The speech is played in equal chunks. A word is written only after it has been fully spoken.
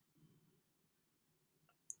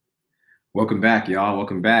Welcome back, y'all.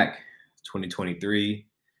 Welcome back. 2023.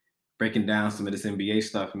 Breaking down some of this NBA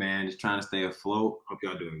stuff, man. Just trying to stay afloat. Hope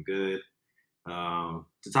y'all doing good.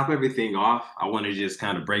 To top everything off, I want to just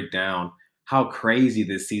kind of break down how crazy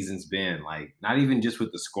this season's been. Like, not even just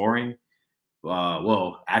with the scoring.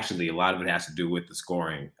 Well, actually, a lot of it has to do with the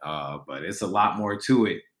scoring, but it's a lot more to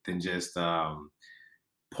it than just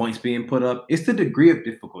points being put up. It's the degree of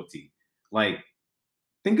difficulty. Like,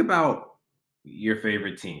 think about your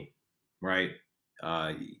favorite team, right?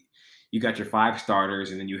 Uh, you got your five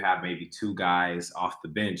starters, and then you have maybe two guys off the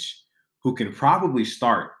bench who can probably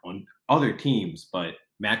start on other teams, but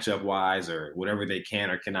matchup wise or whatever they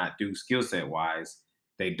can or cannot do skill set wise,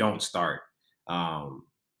 they don't start. Um,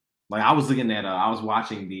 like I was looking at, I was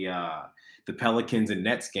watching the Pelicans and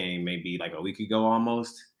Nets game maybe like a week ago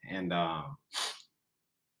almost, and I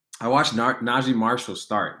watched Najee Marshall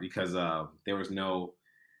start because there was no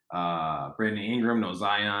Brandon Ingram, no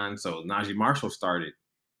Zion. So Najee Marshall started,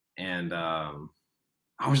 and I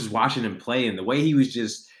was just watching him play, and the way he was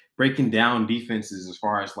just breaking down defenses as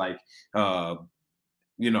far as like uh,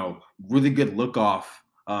 really good look off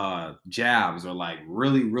jabs or like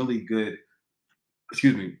really good,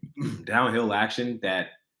 excuse me, downhill action that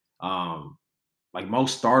um like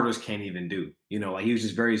most starters can't even do. Like he was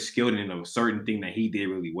just very skilled in a certain thing that he did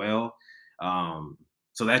really well. Um,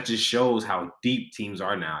 so that just shows how deep teams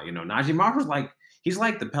are now. Najee Marshall's like he's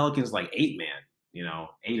like the Pelicans like 8 man,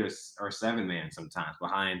 eight or 7 man sometimes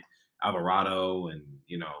behind Alvarado and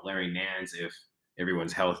Larry Nance if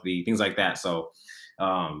everyone's healthy, things like that. So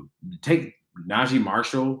take Najee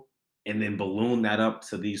Marshall and then balloon that up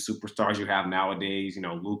to these superstars you have nowadays.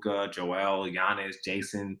 Luca, Joel, Giannis,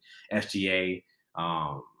 Jason, SGA.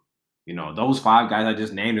 Um, those five guys I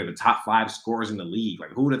just named are the top five scorers in the league. Like,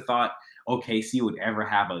 who would have thought OKC would ever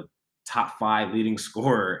have a top five leading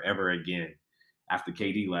scorer ever again after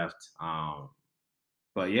KD left?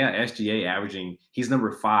 But yeah, SGA he's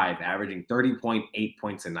number five, averaging 30.8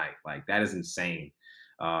 points a night. Like, that is insane.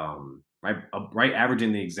 Right,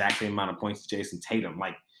 averaging the exact same amount of points as Jason Tatum.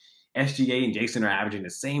 Like, SGA and Jason are averaging the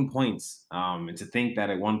same points. And to think that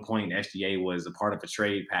at one point SGA was a part of a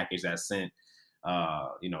trade package that sent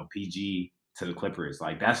PG to the Clippers.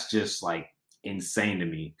 Like, that's just like insane to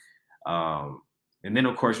me. And then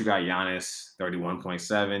of course you got Giannis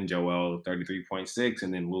 31.7, Joel 33.6,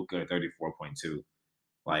 and then Luca 34.2.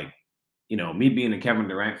 Like, me being a Kevin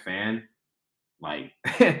Durant fan, like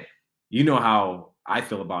how I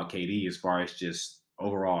feel about KD as far as just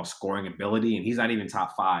overall scoring ability, and he's not even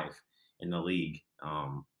top five in the league.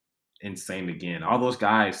 Insane again. All those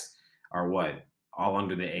guys are what? All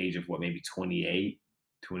under the age of what, maybe 28,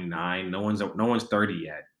 29. No one's 30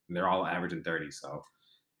 yet. And they're all averaging 30. So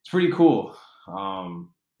it's pretty cool. The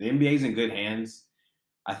NBA's in good hands.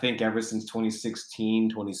 I think ever since 2016,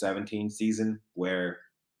 2017 season, where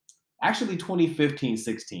actually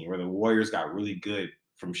 2015-16, where the Warriors got really good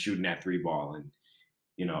from shooting that three ball. And,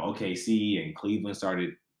 OKC and Cleveland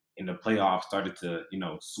started in the playoffs, started to,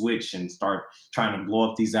 switch and start trying to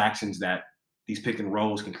blow up these actions that these pick and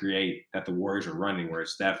rolls can create that the Warriors are running, where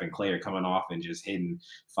Steph and Clay are coming off and just hitting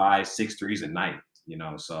 5, 6 threes a night,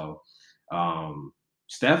 So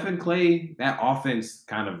Steph and Clay, that offense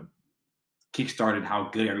kind of kickstarted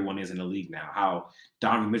how good everyone is in the league now. How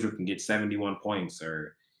Donovan Mitchell can get 71 points,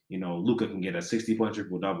 or Luca can get a 60-point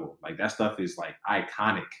triple double. Like, that stuff is like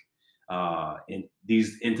iconic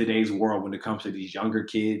in today's world when it comes to these younger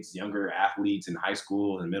kids, younger athletes in high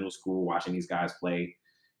school and middle school, watching these guys play.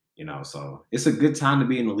 So it's a good time to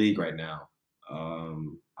be in the league right now.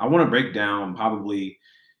 I want to break down probably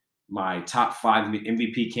my top five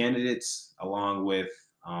MVP candidates, along with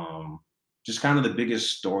just kind of the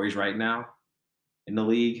biggest stories right now in the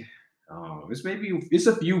league. It's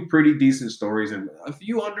a few pretty decent stories and a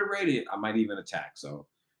few underrated. I might even attack. So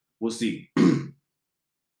we'll see.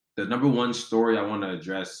 The number one story I want to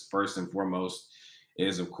address first and foremost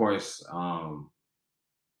is, of course,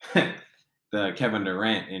 the Kevin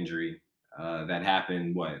Durant injury that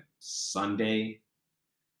happened Sunday.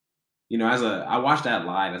 I watched that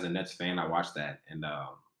live as a Nets fan. I watched that, and I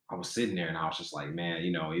was sitting there and I was just like, man,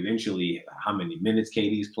 eventually how many minutes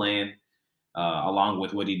KD's playing, along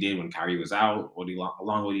with what he did when Kyrie was out,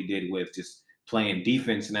 along what he did with just playing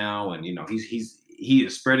defense now, and he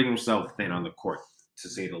is spreading himself thin on the court, to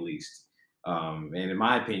say the least. And in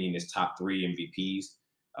my opinion, it's top three MVPs.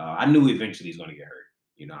 I knew eventually he's going to get hurt.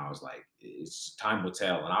 I was like, it's time will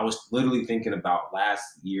tell. And I was literally thinking about last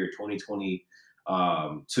year,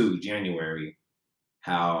 2022 January,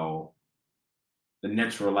 how the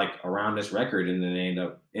Nets were like around this record, and then they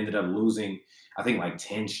ended up losing, I think, like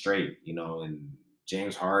 10 straight. And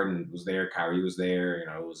James Harden was there, Kyrie was there.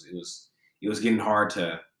 it was getting hard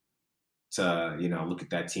to look at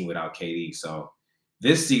that team without KD. So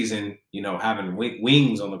this season, having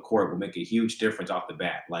wings on the court will make a huge difference off the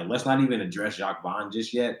bat. Like, let's not even address Jacques Vaughn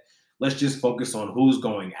just yet. Let's just focus on who's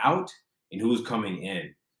going out and who's coming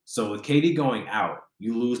in. So with KD going out,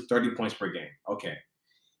 you lose 30 points per game. Okay.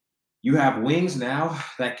 You have wings now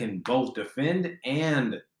that can both defend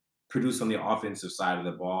and produce on the offensive side of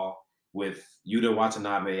the ball with Yuta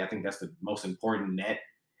Watanabe. I think that's the most important net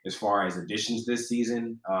as far as additions this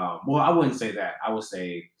season. Well, I wouldn't say that. I would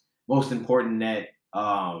say most important net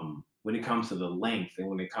when it comes to the length and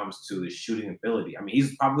when it comes to the shooting ability. I mean,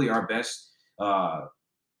 he's probably our best uh,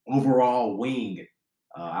 overall wing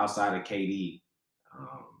outside of KD.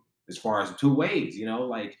 Um, as far as two ways,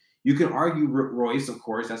 like you can argue Royce, of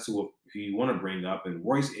course, that's who you want to bring up, and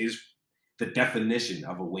Royce is the definition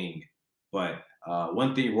of a wing. But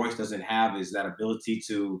one thing Royce doesn't have is that ability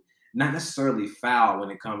to not necessarily foul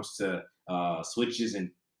when it comes to switches. And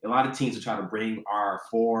a lot of teams will try to bring our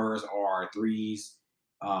fours or our threes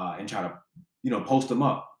and try to, post them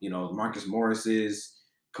up. Marcus Morris's,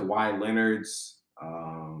 Kawhi Leonard's,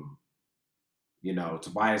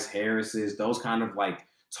 Tobias Harris's, those kind of like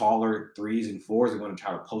taller threes and fours are going to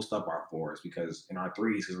try to post up our fours because in our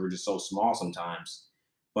threes, because we're just so small sometimes.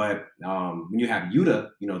 But when you have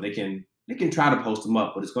Yuta, they can try to post him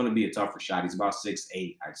up, but it's going to be a tougher shot. He's about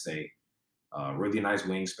 6'8", I'd say. Really nice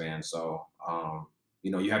wingspan. So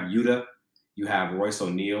you have Yuta, you have Royce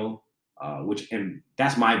O'Neal, and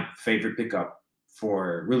that's my favorite pickup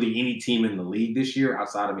for really any team in the league this year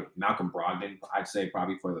outside of Malcolm Brogdon. I'd say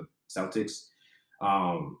probably for the Celtics.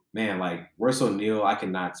 Man, like Royce O'Neal, I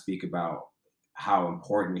cannot speak about how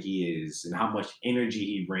important he is and how much energy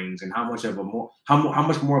he brings and how much how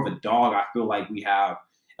much more of a dog I feel like we have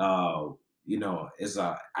as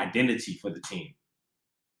a identity for the team.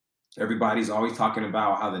 Everybody's always talking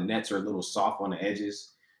about how the Nets are a little soft on the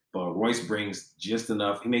edges, but Royce brings just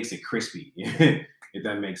enough. He makes it crispy, if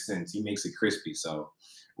that makes sense. He makes it crispy. So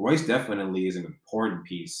Royce definitely is an important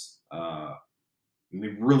piece.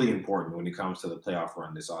 Really important when it comes to the playoff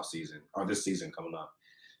run this off season or this season coming up.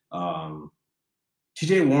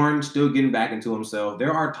 TJ Warren still getting back into himself.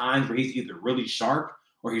 There are times where he's either really sharp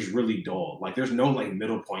or he's really dull. Like there's no like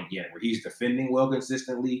middle point yet where he's defending well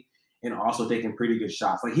consistently and also taking pretty good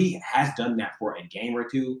shots. Like he has done that for a game or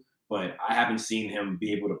two, but I haven't seen him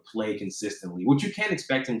be able to play consistently, which you can't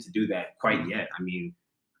expect him to do that quite yet. I mean,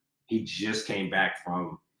 he just came back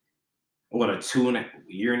from a 2.5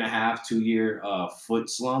 year 2 year foot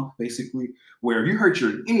slump, basically, where if you hurt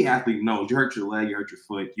any athlete knows you hurt your leg, you hurt your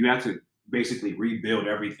foot, you have to basically rebuild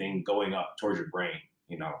everything going up towards your brain,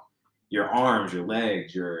 your arms, your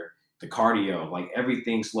legs, the cardio, like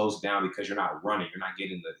everything slows down because you're not running, you're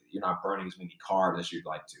not burning as many carbs as you'd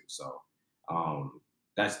like to. So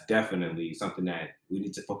that's definitely something that we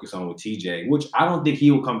need to focus on with TJ, which I don't think he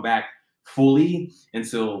will come back fully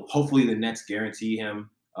until hopefully the Nets guarantee him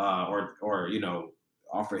or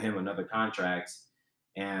offer him another contract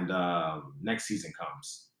and next season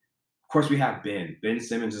comes. Of course, we have Ben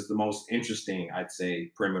Simmons is the most interesting, I'd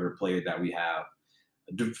say, perimeter player that we have.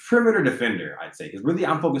 Perimeter defender, I'd say, because really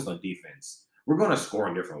I'm focused on defense. We're going to score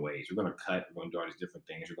in different ways. We're going to cut. We're going to do all these different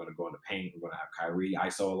things. We're going to go in the paint. We're going to have Kyrie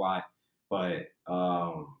ISO a lot. But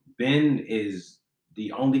Ben is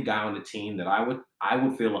the only guy on the team that I would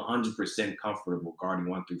feel 100% comfortable guarding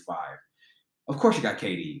 1 through 5. Of course, you got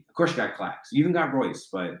KD. Of course, you got Clax. You even got Royce,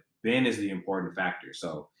 but Ben is the important factor.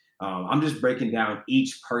 So I'm just breaking down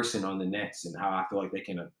each person on the Nets and how I feel like they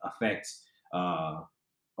can affect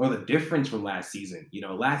or the difference from last season.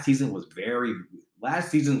 Last season's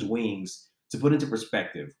wings, to put into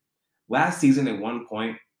perspective, last season at one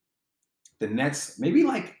point, the Nets, maybe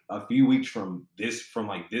like a few weeks from this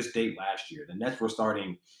date last year, the Nets were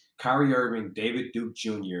starting Kyrie Irving, David Duke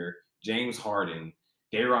Jr., James Harden,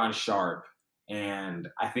 Day'Ron Sharpe, and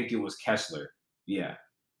I think it was Kessler. Yeah.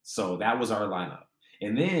 So that was our lineup.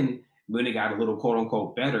 And then when it got a little quote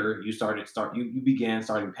unquote better, you began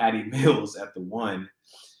starting Patty Mills at the 1.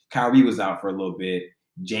 Kyrie was out for a little bit.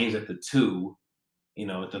 James at the 2,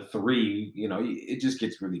 at the 3, it just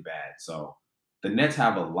gets really bad. So the Nets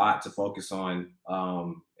have a lot to focus on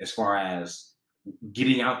as far as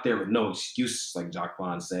getting out there with no excuses, like Jacques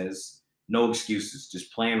Vaughn says. No excuses,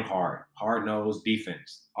 just playing hard-nosed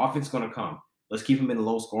defense. Offense going to come. Let's keep them in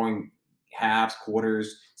low-scoring halves,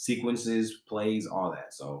 quarters, sequences, plays, all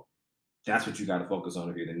that. So that's what you got to focus on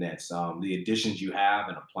if you're the Nets. The additions you have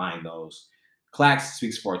and applying those. Clax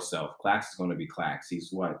speaks for itself. Clax is going to be Clax.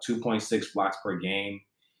 He's 2.6 blocks per game.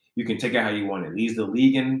 You can take it how you want it. Leads the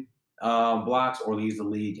league in blocks or leads the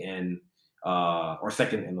league in or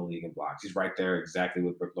second in the league in blocks. He's right there exactly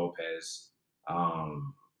with Brook Lopez.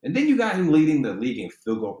 And then you got him leading the league in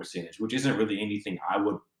field goal percentage, which isn't really anything I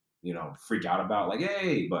would, freak out about. Like,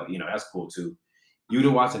 hey, but that's cool too.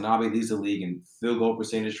 Yuta Watanabe leads the league in field goal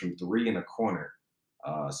percentage from three and a corner.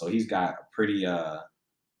 So he's got a pretty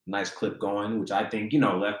nice clip going, which I think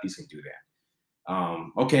lefties can do that.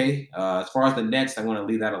 Okay, as far as the Nets, I'm going to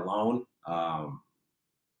leave that alone.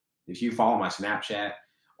 If you follow my Snapchat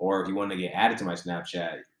or if you want to get added to my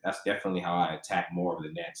Snapchat, that's definitely how I attack more of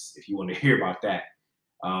the Nets. If you want to hear about that,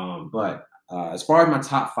 but as far as my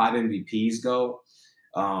top five MVPs go,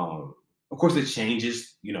 of course it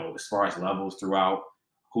changes, as far as levels throughout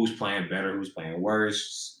who's playing better, who's playing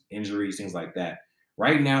worse, injuries, things like that.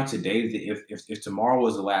 Right now, today, if tomorrow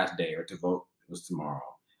was the last day or to vote was tomorrow,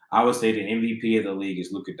 I would say the MVP of the league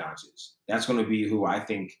is Luka Doncic. That's going to be who I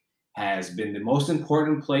think has been the most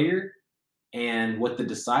important player. And what the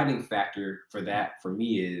deciding factor for that for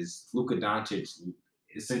me is Luka Doncic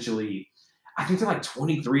essentially, I think they're like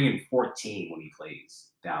 23 and 14 when he plays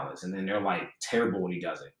Dallas, and then they're like terrible when he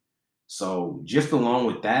doesn't. So just along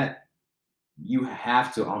with that, you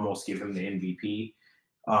have to almost give him the MVP.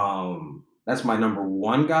 That's my number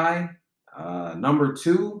one guy. Number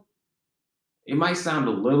two, it might sound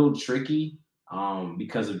a little tricky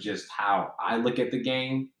because of just how I look at the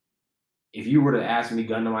game. If you were to ask me,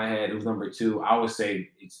 gun to my head, who's number two, I would say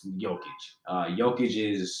it's Jokic. Jokic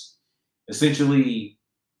is essentially,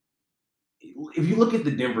 if you look at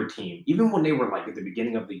the Denver team, even when they were like at the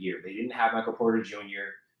beginning of the year, they didn't have Michael Porter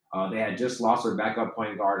Jr. They had just lost their backup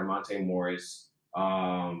point guard, Monte Morris,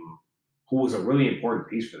 who was a really important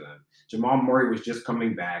piece for them. Jamal Murray was just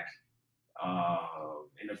coming back,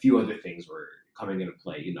 and a few other things were coming into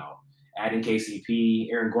play. Adding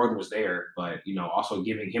KCP, Aaron Gordon was there, but also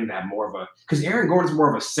giving him that more of a, because Aaron Gordon's more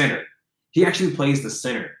of a center. He actually plays the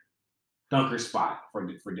center dunker spot for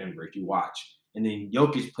Denver if you watch. And then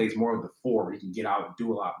Jokic plays more of the four. He can get out and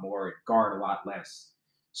do a lot more, guard a lot less.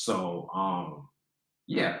 So,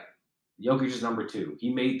 yeah, Jokic is number two.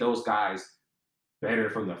 He made those guys better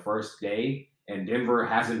from the first day, and Denver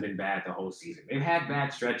hasn't been bad the whole season. They've had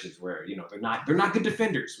bad stretches where they're not good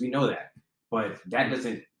defenders. We know that, but that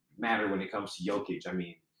doesn't matter when it comes to Jokic. I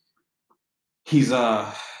mean, he's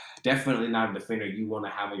definitely not a defender you want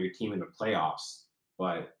to have on your team in the playoffs,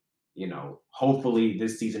 but hopefully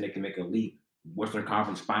this season they can make a leap. Western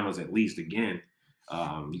Conference Finals at least again.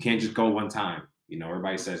 You can't just go one time.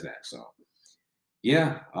 Everybody says that. So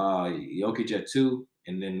yeah, Jokic at two,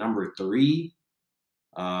 and then number three,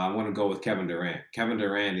 I want to go with Kevin Durant. Kevin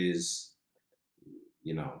Durant is,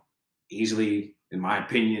 easily, in my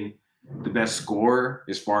opinion, the best scorer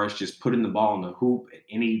as far as just putting the ball in the hoop at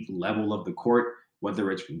any level of the court,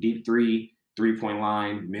 whether it's from deep three, 3-point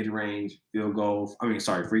line, mid range, field goal.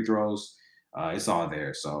 Free throws. It's all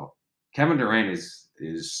there. So Kevin Durant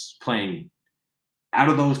is playing, out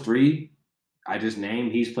of those three I just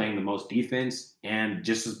named, he's playing the most defense and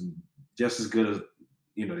just as good as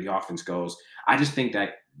the offense goes. I just think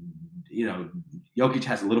that Jokic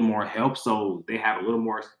has a little more help, so they have a little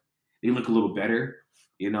more. They look a little better,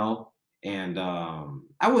 and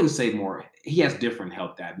I wouldn't say more. He has different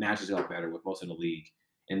help that matches up better with most of the league.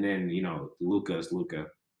 And then Luka is Luka,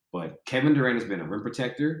 but Kevin Durant has been a rim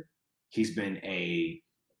protector. He's been a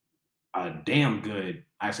damn good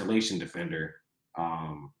isolation defender.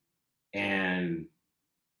 And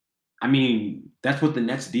I mean, that's what the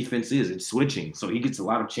Nets defense is. It's switching. So he gets a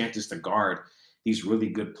lot of chances to guard these really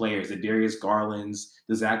good players, the Darius Garlands,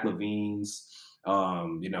 the Zach LaVines,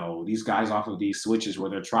 these guys off of these switches where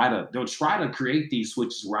they'll try to create these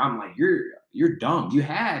switches where I'm like, you're dumb. You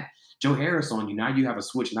had Joe Harris on you. Now you have a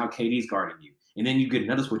switch. Now KD's guarding you. And then you get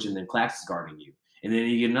another switch and then Clax is guarding you. And then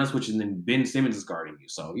you get another switch and then Ben Simmons is guarding you.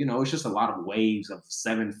 So, it's just a lot of waves of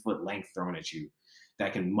 7-foot length thrown at you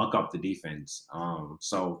that can muck up the defense.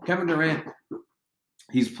 So Kevin Durant,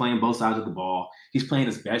 he's playing both sides of the ball. He's playing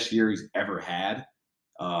his best year he's ever had,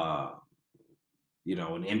 in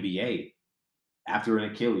NBA after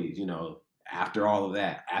an Achilles, after all of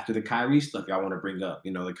that, after the Kyrie stuff y'all want to bring up.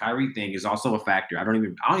 The Kyrie thing is also a factor. I don't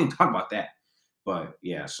even talk about that. But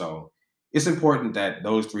yeah, so it's important that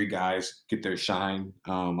those three guys get their shine,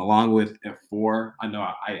 along with at four. I know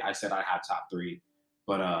I said I had top three,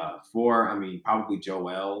 but four, probably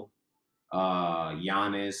Joel,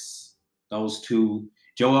 Giannis, those two,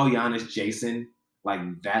 Joel, Giannis, Jason. Like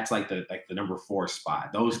that's like the number four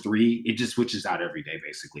spot. Those three, it just switches out every day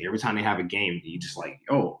basically. Every time they have a game, you just like,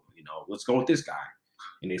 let's go with this guy,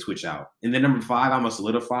 and they switch out. And then number five, I'm gonna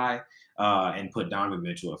solidify and put Donovan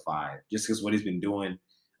Mitchell at five, just because what he's been doing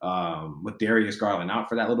with Darius Garland out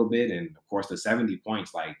for that little bit, and of course the 70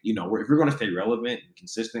 points. Like if we're gonna stay relevant and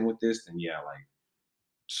consistent with this, then yeah, like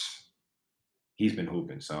he's been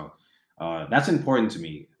hooping. So that's important to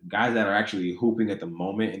me. Guys that are actually hooping at the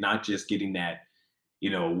moment and not just getting that,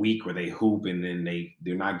 week where they hoop and then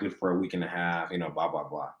they're not good for a week and a half, blah blah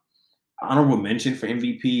blah. Honorable mention for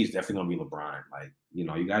MVP is definitely gonna be LeBron. Like,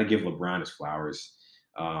 you got to give LeBron his flowers.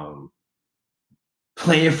 Um,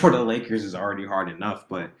 Playing for the Lakers is already hard enough,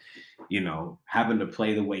 but having to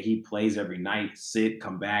play the way he plays every night, sit,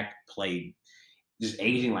 come back, play, just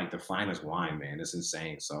aging like the finest wine, man. It's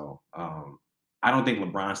insane. So I don't think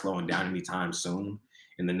LeBron's slowing down anytime soon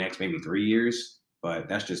in the next maybe 3 years. But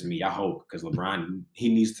that's just me. I hope, because LeBron,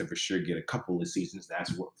 he needs to for sure get a couple of seasons.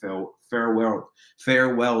 That's what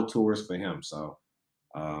farewell tours for him. So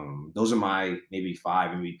those are my maybe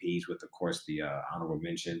 5 MVPs, with of course the honorable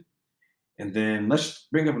mention. And then let's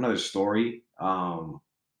bring up another story.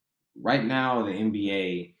 Right now, the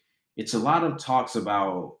NBA, it's a lot of talks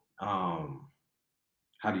about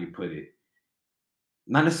how do you put it?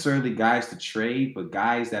 Not necessarily guys to trade, but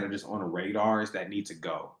guys that are just on the radars that need to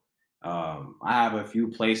go. I have a few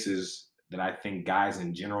places that I think guys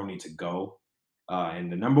in general need to go.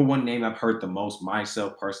 And the number one name I've heard the most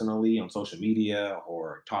myself personally on social media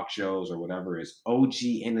or talk shows or whatever is OG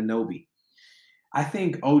Anunoby. I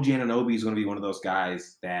think OG Anunoby is going to be one of those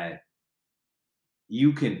guys that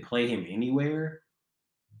you can play him anywhere,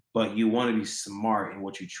 but you want to be smart in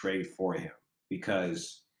what you trade for him.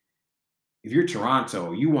 Because if you're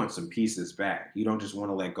Toronto, you want some pieces back. You don't just want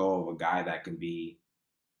to let go of a guy that can be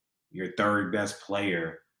your third best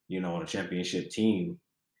player, on a championship team.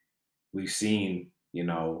 We've seen,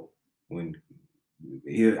 when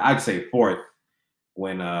I'd say fourth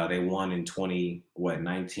when they won in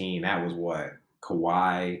 19. That was what?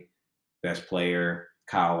 Kawhi, best player,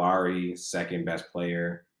 Kyle Lowry, second best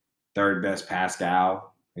player, third best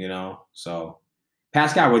Pascal. So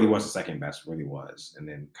Pascal really was the second best, really was, and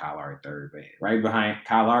then Kyle Lowry third, but right behind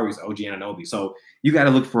Kyle Lowry is OG Anunoby. So you got to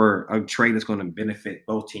look for a trade that's going to benefit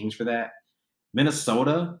both teams for that.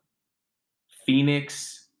 Minnesota,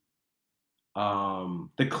 Phoenix,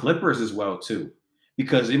 the Clippers as well too,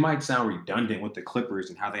 because it might sound redundant with the Clippers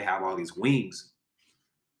and how they have all these wings,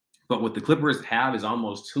 but what the Clippers have is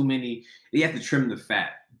almost too many. They have to trim the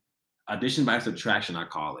fat. Addition by subtraction, I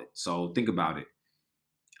call it. So think about it.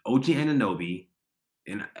 OG Anunoby,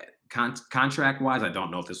 and contract wise, I don't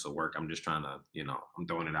know if this will work. I'm just trying to, I'm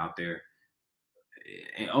throwing it out there.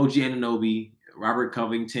 And OG Anunoby, Robert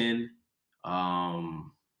Covington,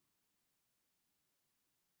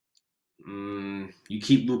 you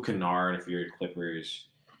keep Luke Kennard if you're the Clippers.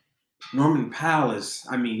 Norman Powell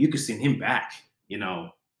you could send him back,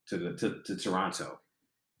 to Toronto.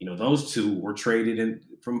 Those two were traded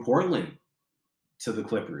from Portland to the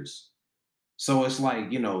Clippers. So it's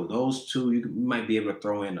like, those two, you might be able to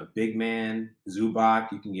throw in a big man,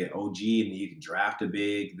 Zubac. You can get OG, and then you can draft a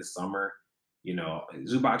big this summer.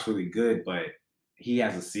 Zubac's really good, but he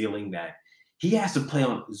has a ceiling that he has to play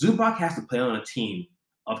on. Zubac has to play on a team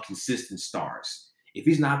of consistent stars. If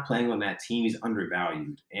he's not playing on that team, he's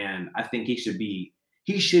undervalued. And I think he should be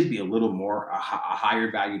a little more a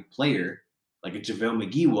higher valued player, like a JaVale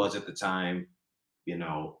McGee was at the time,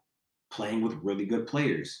 playing with really good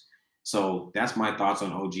players. So that's my thoughts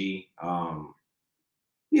on OG.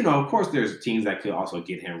 Of course, there's teams that could also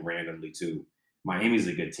get him randomly too. Miami's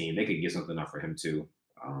a good team; they could get something up for him too.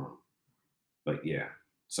 But yeah,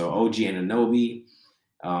 so OG Anunoby.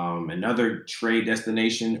 Another trade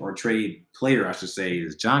destination or trade player, I should say,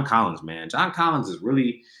 is John Collins. Man, John Collins is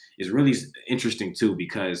really interesting too,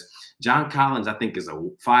 because John Collins, I think, is a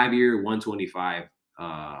 5-year, 125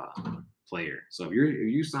 player. So if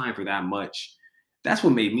you sign for that much. That's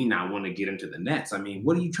what made me not want to get into the Nets. What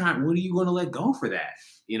are you going to let go for that?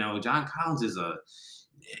 John Collins is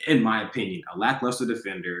in my opinion, a lackluster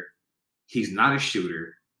defender. He's not a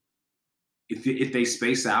shooter. If they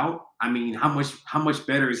space out, how much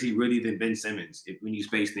better is he really than Ben Simmons when you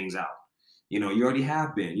space things out? You already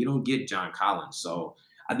have been. You don't get John Collins. So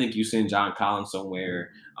I think you send John Collins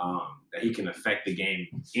somewhere that he can affect the game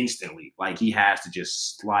instantly. Like, he has to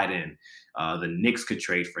just slide in. The Knicks could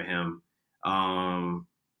trade for him.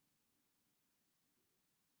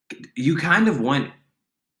 You kind of want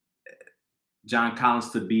John Collins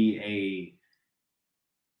to be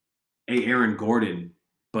a Aaron Gordon,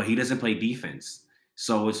 but he doesn't play defense.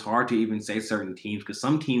 So it's hard to even say certain teams, because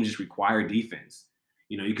some teams just require defense.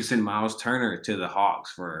 You could send Miles Turner to the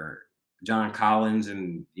Hawks for John Collins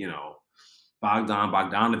and, Bogdan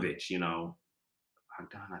Bogdanovic,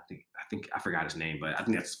 Bogdan, I think I forgot his name, but I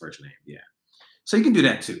think that's his first name. Yeah. So you can do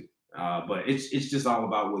that too. But it's just all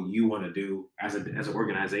about what you want to do as an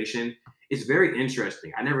organization. It's very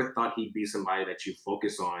interesting. I never thought he'd be somebody that you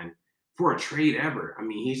focus on for a trade ever.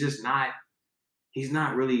 He's just not he's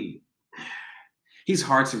not really. He's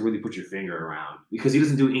hard to really put your finger around because he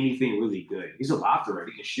doesn't do anything really good. He's a lot threat,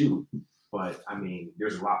 he can shoot, but I mean,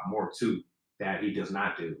 there's a lot more too that he does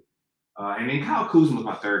not do. And then Kyle Kuzma was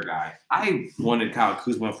my third guy. I wanted Kyle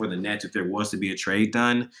Kuzma for the Nets if there was to be a trade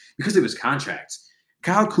done because of his contracts.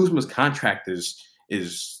 Kyle Kuzma's contract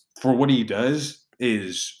is for what he does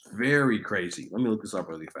is very crazy. Let me look this up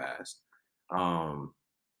really fast. Um,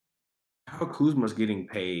 Kyle Kuzma's getting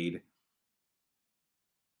paid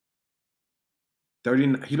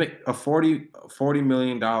 30. He made a $40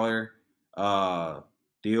 million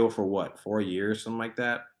deal for what, 4 years, something like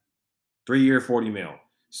that. 3 year, 40 mil.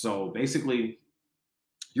 So basically,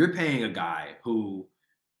 you're paying a guy who,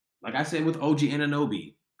 like I said with OG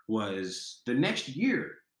Ananobi, was the next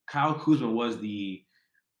year. Kyle Kuzma was the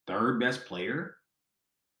third best player,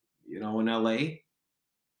 in LA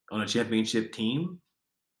on a championship team.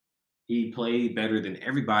 He played better than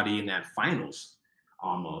everybody in that finals,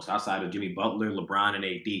 almost outside of Jimmy Butler, LeBron, and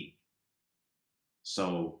AD.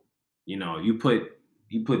 So, you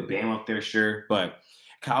put Bam up there, sure, but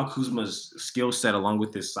Kyle Kuzma's skill set along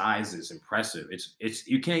with his size is impressive. It's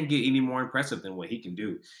you can't get any more impressive than what he can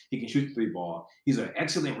do. He can shoot the three ball. He's an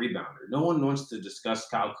excellent rebounder. No one wants to discuss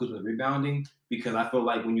Kyle Kuzma's rebounding because I feel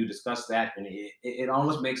like when you discuss that, then it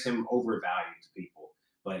almost makes him overvalued to people.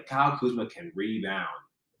 But Kyle Kuzma can rebound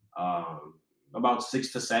um, about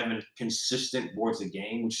 6 to 7 consistent boards a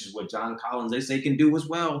game, which is what John Collins they say can do as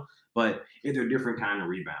well. But they're different kind of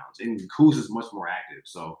rebounds, and Kuz is much more active.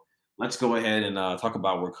 So let's go ahead and talk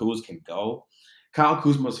about where Kuz can go. Kyle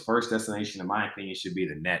Kuzma's first destination, in my opinion, should be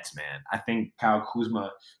the Nets. Man, I think Kyle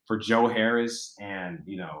Kuzma for Joe Harris, and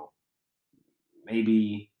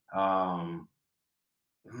maybe Joe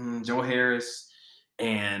Harris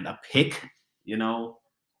and a pick. You know,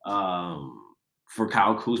 um, for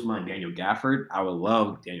Kyle Kuzma and Daniel Gafford. I would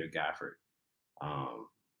love Daniel Gafford. Um,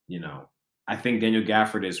 you know, I think Daniel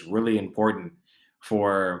Gafford is really important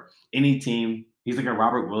for any team. He's like a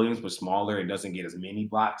Robert Williams, but smaller and doesn't get as many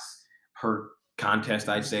blocks per contest,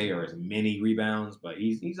 I'd say, or as many rebounds, but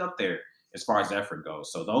he's up there as far as effort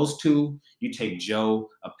goes. So those two, you take Joe,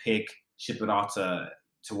 a pick, ship it off to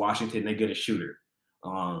Washington, they get a shooter.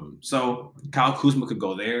 So Kyle Kuzma could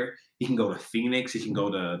go there. He can go to Phoenix. He can go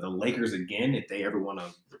to the Lakers again if they ever want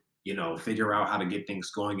to, figure out how to get things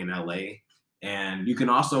going in LA. And you can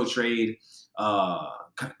also trade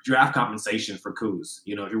draft compensation for Kuz.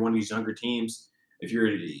 If you're one of these younger teams, if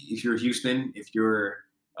you're Houston, if you're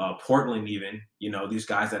Portland, even these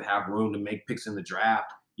guys that have room to make picks in the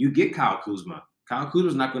draft, you get Kyle Kuzma. Kyle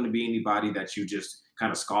Kuzma's not going to be anybody that you just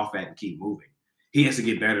kind of scoff at and keep moving. He has to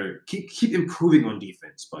get better, keep improving on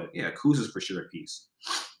defense. But yeah, Kuz is for sure a piece.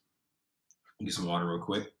 Get some water real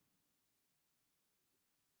quick.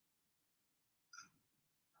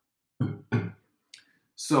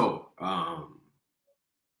 So,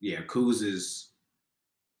 yeah, Kuz is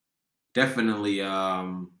definitely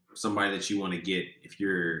somebody that you want to get if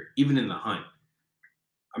you're even in the hunt.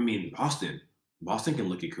 I mean, Boston can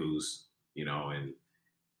look at Kuz, and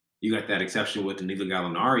you got that exception with Danilo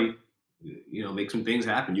Gallinari. Make some things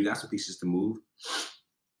happen. You got some pieces to move.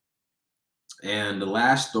 And the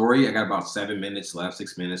last story, I got about 7 minutes left,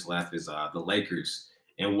 6 minutes left, is the Lakers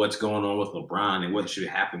and what's going on with LeBron and what should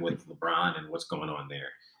happen with LeBron and what's going on there.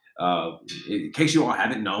 In case you all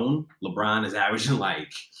haven't known, LeBron is averaging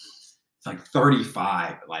like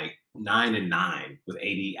 35, like 9-9 with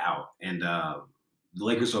AD out, and the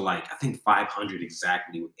Lakers are like I think 500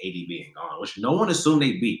 exactly with AD being gone, which no one assumed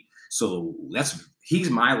they'd be. So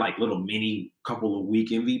he's my like little mini couple of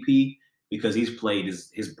week MVP because he's played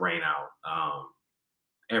his brain out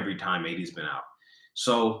every time AD's been out.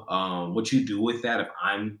 So what you do with that, if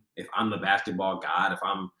I'm the basketball god, if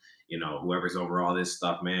I'm whoever's over all this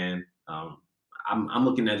stuff, man, I'm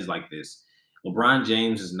looking at it like this. LeBron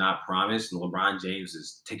James is not promised, and LeBron James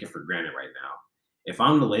is taken for granted right now. If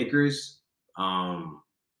I'm the Lakers, I'm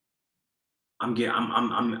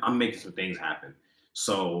making some things happen.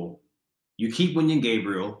 So you keep Wenyen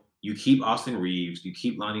Gabriel, you keep Austin Reeves, you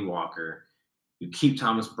keep Lonnie Walker, you keep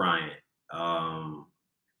Thomas Bryant.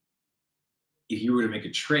 If you were to make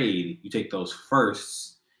a trade, you take those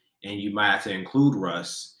firsts, and you might have to include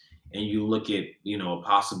Russ, and you look at a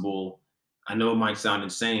possible. I know it might sound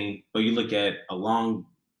insane, but you look at a long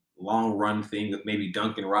run thing with maybe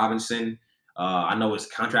Duncan Robinson. I know his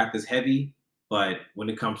contract is heavy, but when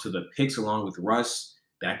it comes to the picks along with Russ,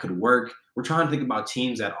 that could work. We're trying to think about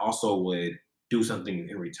teams that also would do something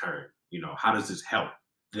in return. How does this help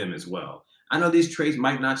them as well? I know these trades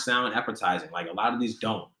might not sound appetizing, like a lot of these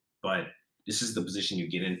don't, but this is the position you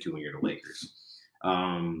get into when you're the Lakers.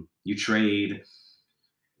 You trade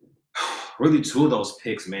really two of those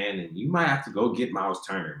picks, man. And you might have to go get Miles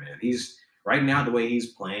Turner, man. He's right now the way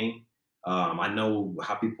he's playing. I know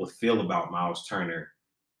how people feel about Miles Turner,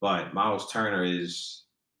 but Miles Turner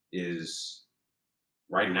is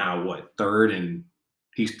right now what third and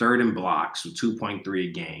he's third in blocks with 2.3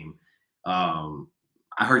 a game. Um,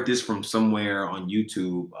 I heard this from somewhere on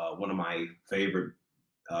YouTube. One of my favorite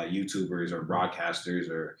YouTubers or broadcasters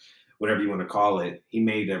or whatever you want to call it, he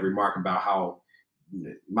made a remark about how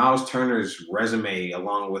Miles Turner's resume,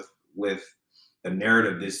 along with the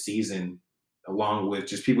narrative this season, along with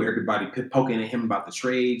just people, everybody poking at him about the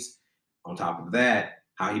trades. On top of that,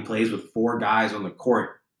 how he plays with four guys on the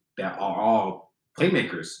court that are all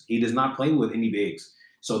playmakers. He does not play with any bigs.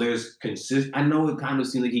 So there's consist. I know it kind of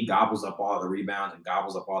seems like he gobbles up all the rebounds and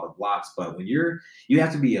gobbles up all the blocks, but when you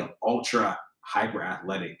have to be an ultra hyper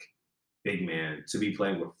athletic big man to be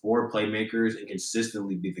playing with four playmakers and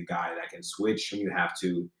consistently be the guy that can switch when you have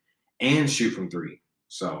to and shoot from three.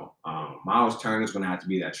 So Miles Turner is going to have to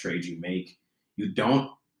be that trade you make. You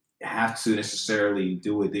don't have to necessarily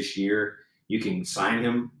do it this year. You can sign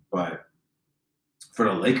him, but for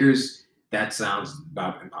the Lakers, that sounds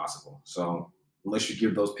about impossible. So unless you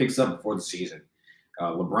give those picks up before the season,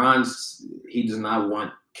 he does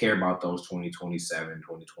not care about those 2027,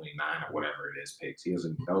 2029, or whatever it is picks. He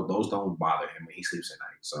doesn't, those don't bother him when he sleeps at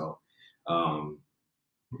night. So,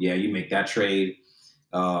 yeah, you make that trade.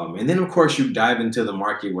 And then, of course, you dive into the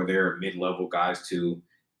market where there are mid-level guys too.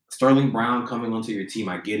 Sterling Brown coming onto your team,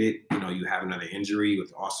 I get it. You know, you have another injury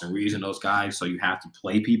with Austin Reeves and those guys, so you have to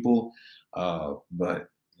play people. But,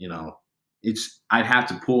 you know, I'd have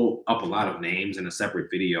to pull up a lot of names in a separate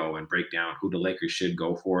video and break down who the Lakers should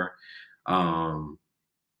go for.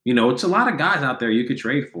 You know, it's a lot of guys out there you could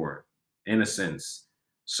trade for, in a sense.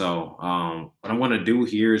 So what I want to do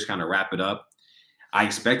here is kind of wrap it up. I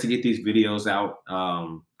expect to get these videos out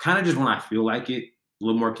kind of just when I feel like it, a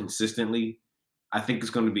little more consistently. I think it's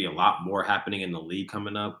going to be a lot more happening in the league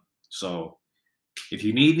coming up. So if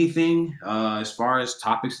you need anything as far as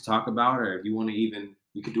topics to talk about, or if you want to even,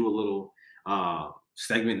 we could do a little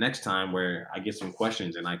segment next time where I get some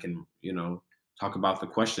questions and I can, you know, talk about the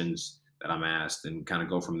questions that I'm asked and kind of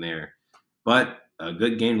go from there. But a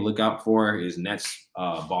good game to look out for is Nets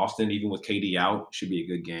Boston, even with KD out, should be a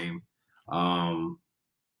good game.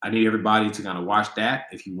 I need everybody to kind of watch that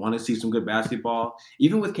if you want to see some good basketball.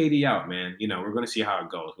 Even with KD out, man, you know, we're going to see how it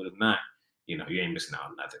goes. But if not, you know, you ain't missing out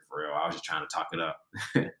on nothing for real. I was just trying to talk it up.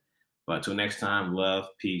 But until next time, love,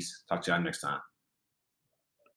 peace. Talk to y'all next time.